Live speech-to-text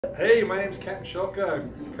Hey, my name's Kenton Shilka.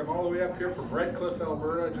 I've come all the way up here from Red Cliff,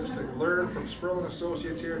 Alberta, just to learn from Sproul &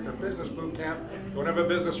 Associates here at their business boot camp. Don't have a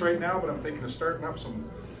business right now, but I'm thinking of starting up some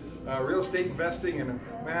real estate investing, and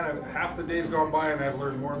man, half the day's gone by and I've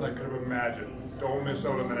learned more than I could have imagined. Don't miss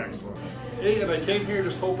out on the next one. Hey, and I came here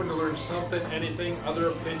just hoping to learn something, anything, other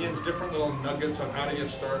opinions, different little nuggets on how to get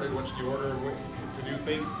started, what's the order, what to do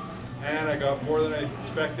things, and I got more than I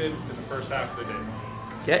expected in the first half of the day.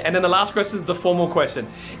 Okay, and then the last question is the formal question.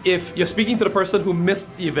 If you're speaking to the person who missed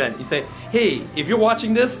the event, you say, hey, if you're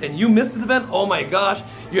watching this and you missed this event, oh my gosh,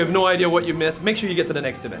 you have no idea what you missed. Make sure you get to the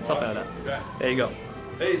next event, something like that. Yeah. There you go.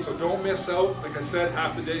 Hey, so don't miss out. Like I said,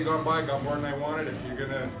 half the day gone by, got more than I wanted. If you're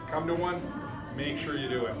gonna come to one, make sure you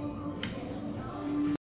do it.